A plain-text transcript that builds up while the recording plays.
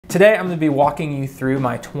Today I'm going to be walking you through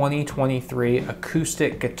my 2023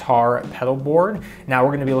 acoustic guitar pedal board. Now we're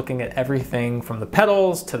going to be looking at everything from the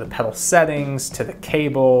pedals to the pedal settings to the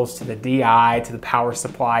cables to the DI to the power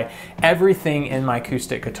supply, everything in my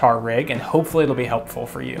acoustic guitar rig, and hopefully it'll be helpful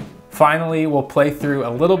for you. Finally, we'll play through a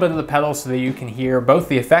little bit of the pedals so that you can hear both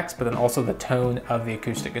the effects but then also the tone of the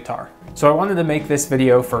acoustic guitar. So I wanted to make this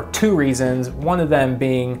video for two reasons, one of them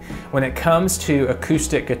being when it comes to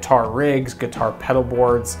acoustic guitar rigs, guitar pedal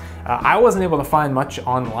boards, I wasn't able to find much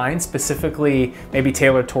online, specifically maybe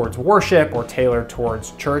tailored towards worship or tailored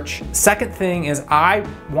towards church. Second thing is I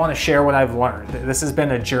want to share what I've learned. This has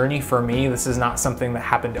been a journey for me. This is not something that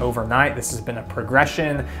happened overnight. This has been a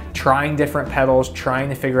progression, trying different pedals, trying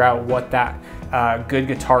to figure out what that good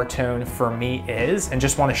guitar tone for me is, and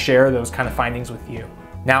just want to share those kind of findings with you.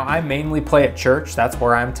 Now, I mainly play at church, that's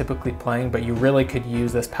where I'm typically playing, but you really could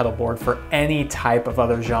use this pedal board for any type of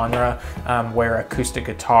other genre where acoustic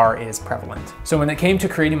guitar is prevalent. So when it came to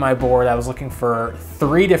creating my board, I was looking for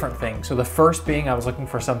three different things. So the first being I was looking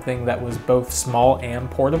for something that was both small and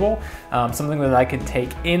portable, something that I could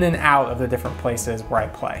take in and out of the different places where I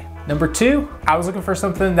play. Number two, I was looking for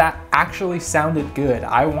something that actually sounded good.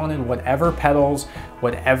 I wanted whatever pedals,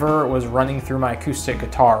 whatever was running through my acoustic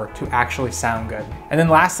guitar to actually sound good. And then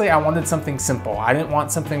lastly, I wanted something simple. I didn't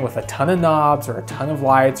want something with a ton of knobs or a ton of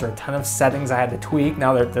lights or a ton of settings I had to tweak.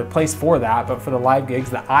 Now there's a place for that, but for the live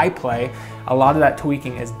gigs that I play, a lot of that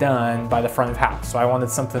tweaking is done by the front of house. So I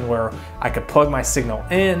wanted something where I could plug my signal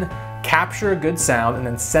in, capture a good sound, and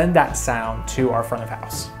then send that sound to our front of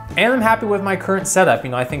house. And I'm happy with my current setup.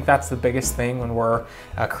 I think that's the biggest thing when we're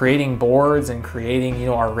creating boards and creating,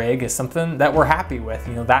 our rig is something that we're happy with.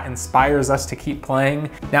 That inspires us to keep playing.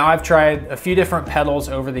 Now I've tried a few different pedals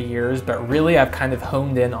over the years, but really I've kind of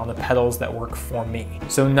honed in on the pedals that work for me.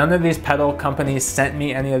 So none of these pedal companies sent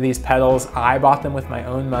me any of these pedals. I bought them with my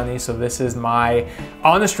own money. So this is my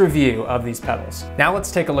honest review of these pedals. Now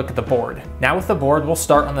let's take a look at the board. Now with the board, we'll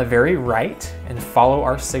start on the very right and follow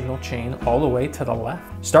our signal chain all the way to the left.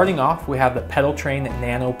 Starting off, we have the Pedal Train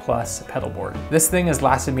Nano Plus pedal board. This thing has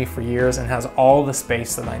lasted me for years and has all the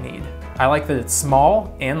space that I need. I like that it's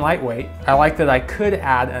small and lightweight. I like that I could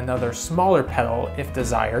add another smaller pedal if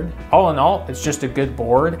desired. All in all, it's just a good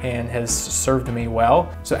board and has served me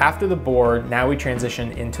well. So after the board, now we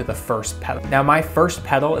transition into the first pedal. Now my first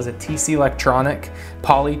pedal is a TC Electronic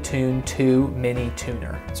Polytune 2 Mini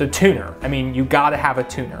Tuner. So tuner, you gotta have a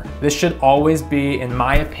tuner. This should always be, in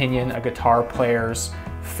my opinion, a guitar player's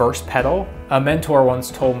first pedal. A mentor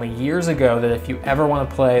once told me years ago that if you ever want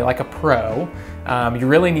to play like a pro, you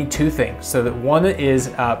really need two things. So that one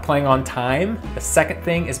is playing on time. The second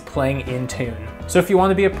thing is playing in tune. So if you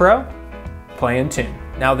want to be a pro, play in tune.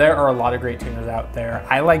 Now there are a lot of great tuners out there.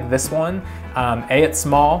 I like this one. A, it's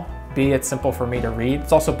small. B, it's simple for me to read.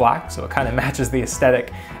 It's also black, so it kind of matches the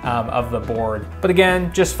aesthetic of the board. But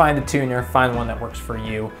again, just find a tuner, find one that works for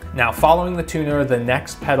you. Now, following the tuner, the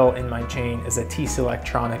next pedal in my chain is a TC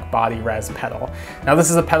Electronic Body Res pedal. Now, this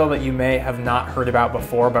is a pedal that you may have not heard about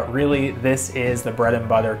before, but really this is the bread and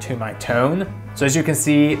butter to my tone. So as you can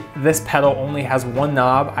see, this pedal only has one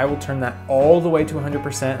knob. I will turn that all the way to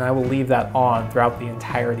 100% and I will leave that on throughout the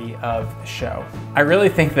entirety of the show. I really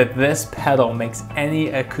think that this pedal makes any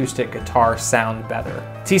acoustic guitar sound better.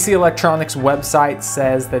 TC Electronics website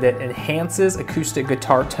says that it enhances acoustic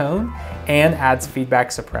guitar tone and adds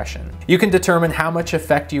feedback suppression. You can determine how much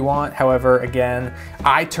effect you want. However, again,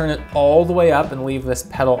 I turn it all the way up and leave this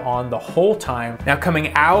pedal on the whole time. Now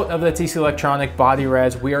coming out of the TC Electronic Body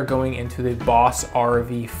Res, we are going into the Boss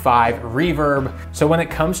RV5 reverb. So when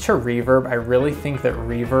it comes to reverb, I really think that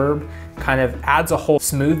reverb kind of adds a whole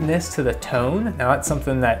smoothness to the tone. Now that's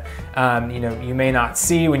something that you may not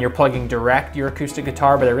see when you're plugging direct your acoustic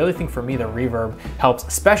guitar, but I really think for me the reverb helps,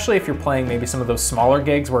 especially if you're playing maybe some of those smaller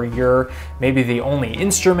gigs where you're maybe the only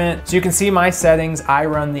instrument. So you can see my settings. I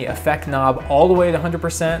run the effect knob all the way to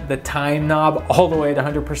 100%, the time knob all the way to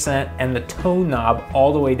 100%, and the tone knob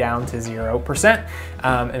all the way down to 0%.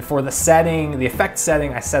 And for the setting, the effect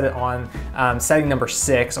setting, I set it on setting number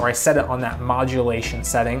 6, or I set it on that modulation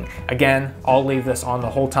setting. Again, I'll leave this on the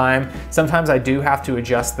whole time. Sometimes I do have to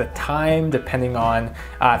adjust the time depending on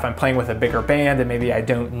if I'm playing with a bigger band and maybe I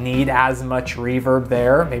don't need as much reverb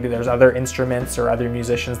there. Maybe there's other instruments or other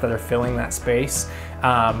musicians that are filling that space.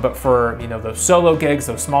 But for those solo gigs,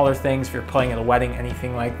 those smaller things, if you're playing at a wedding,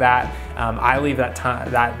 anything like that, I leave that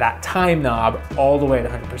time knob all the way to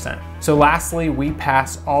 100%. So lastly, we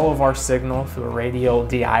pass all of our signal through a radial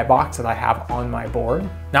DI box that I have on my board.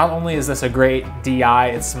 Not only is this a great DI,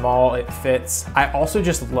 it's small, it fits. I also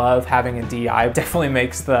just love having a DI. It definitely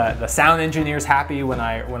makes the sound engineers happy when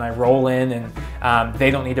I roll in and they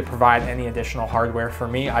don't need to provide any additional hardware for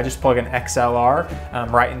me. I just plug an XLR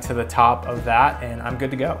right into the top of that and I'm good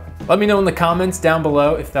to go. Let me know in the comments down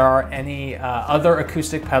below if there are any other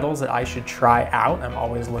acoustic pedals that I should try out. I'm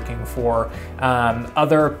always looking for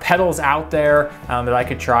other pedals out there that I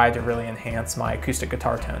could try to really enhance my acoustic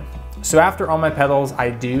guitar tone. So after all my pedals, I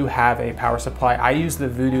do have a power supply. I use the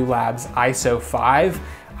Voodoo Labs ISO 5.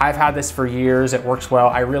 I've had this for years, it works well.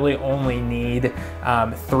 I really only need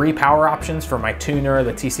 3 power options for my tuner,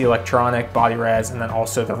 the TC Electronic, Body Res, and then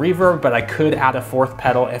also the reverb, but I could add a 4th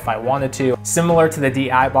pedal if I wanted to. Similar to the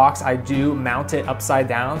DI box, I do mount it upside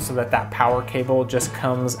down so that power cable just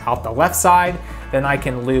comes out the left side. Then I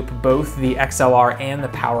can loop both the XLR and the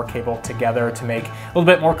power cable together to make a little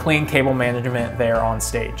bit more clean cable management there on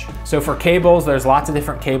stage. So for cables, there's lots of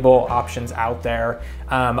different cable options out there.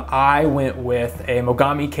 I went with a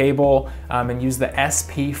Mogami cable and used the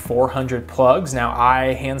SP400 plugs. Now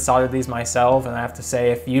I hand soldered these myself, and I have to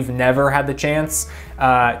say, if you've never had the chance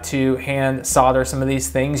to hand solder some of these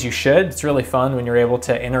things, you should. It's really fun when you're able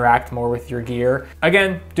to interact more with your gear.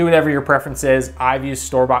 Again, do whatever your preference is. I've used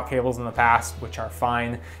store-bought cables in the past, which are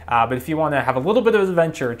fine. But if you want to have a little bit of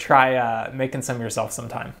adventure, try making some yourself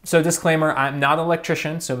sometime. So disclaimer, I'm not an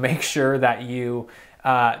electrician, so make sure that you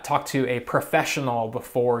talk to a professional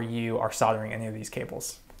before you are soldering any of these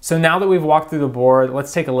cables. So now that we've walked through the board,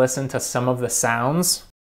 let's take a listen to some of the sounds.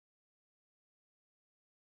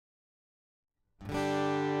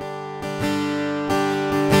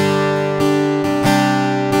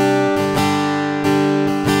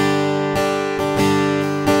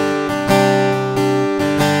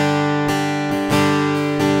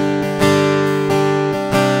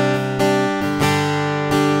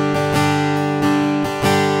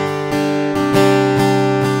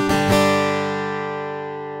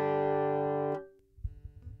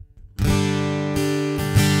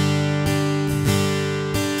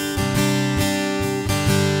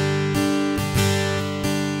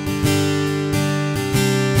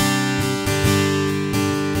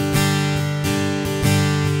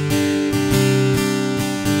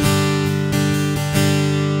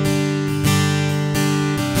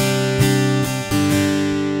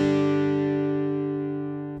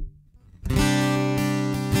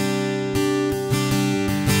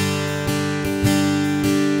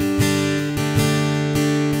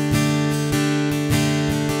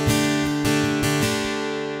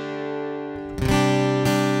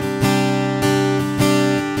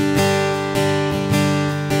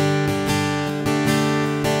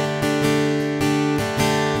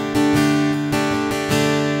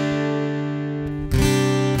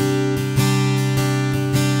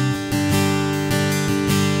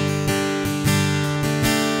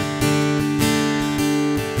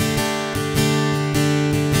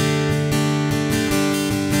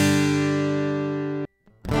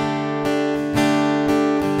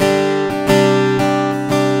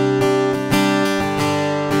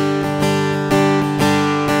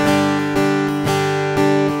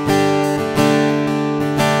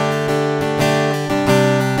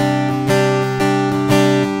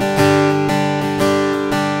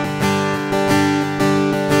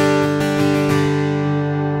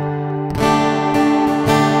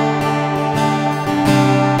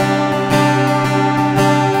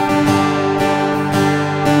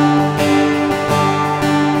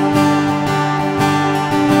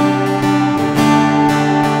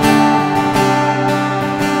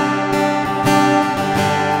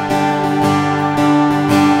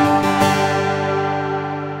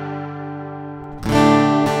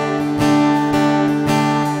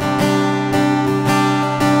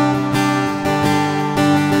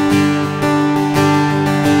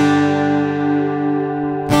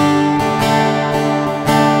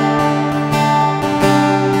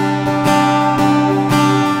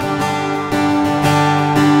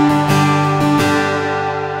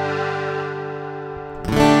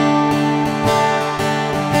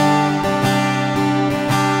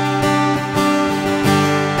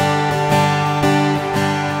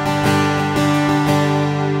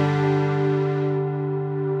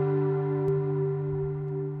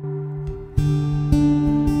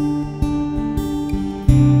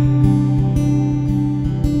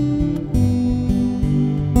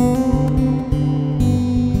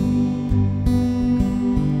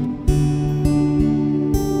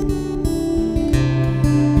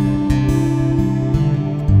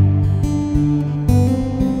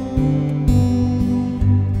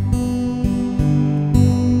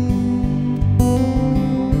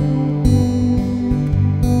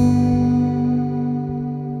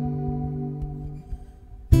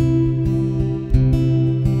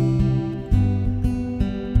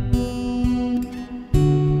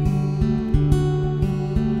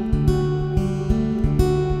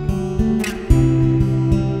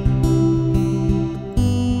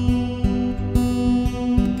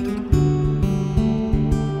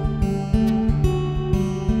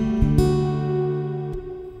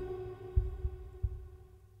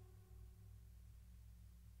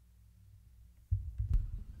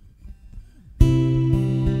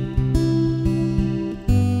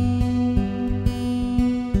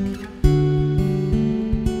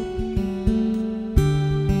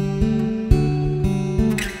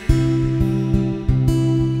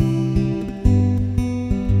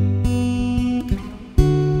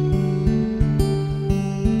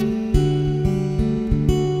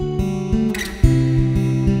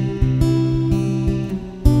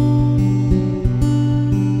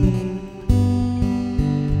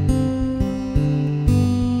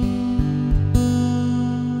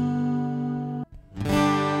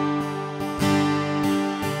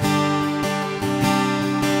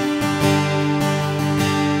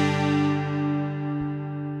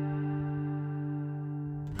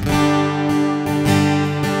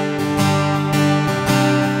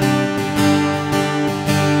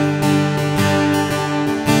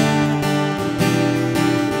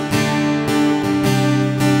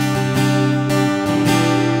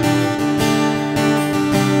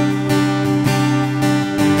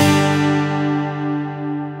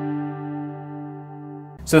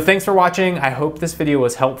 So thanks for watching. I hope this video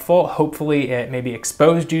was helpful. Hopefully it maybe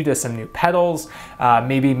exposed you to some new pedals,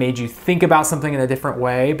 maybe made you think about something in a different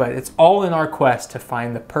way, but it's all in our quest to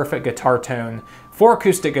find the perfect guitar tone for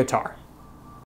acoustic guitar.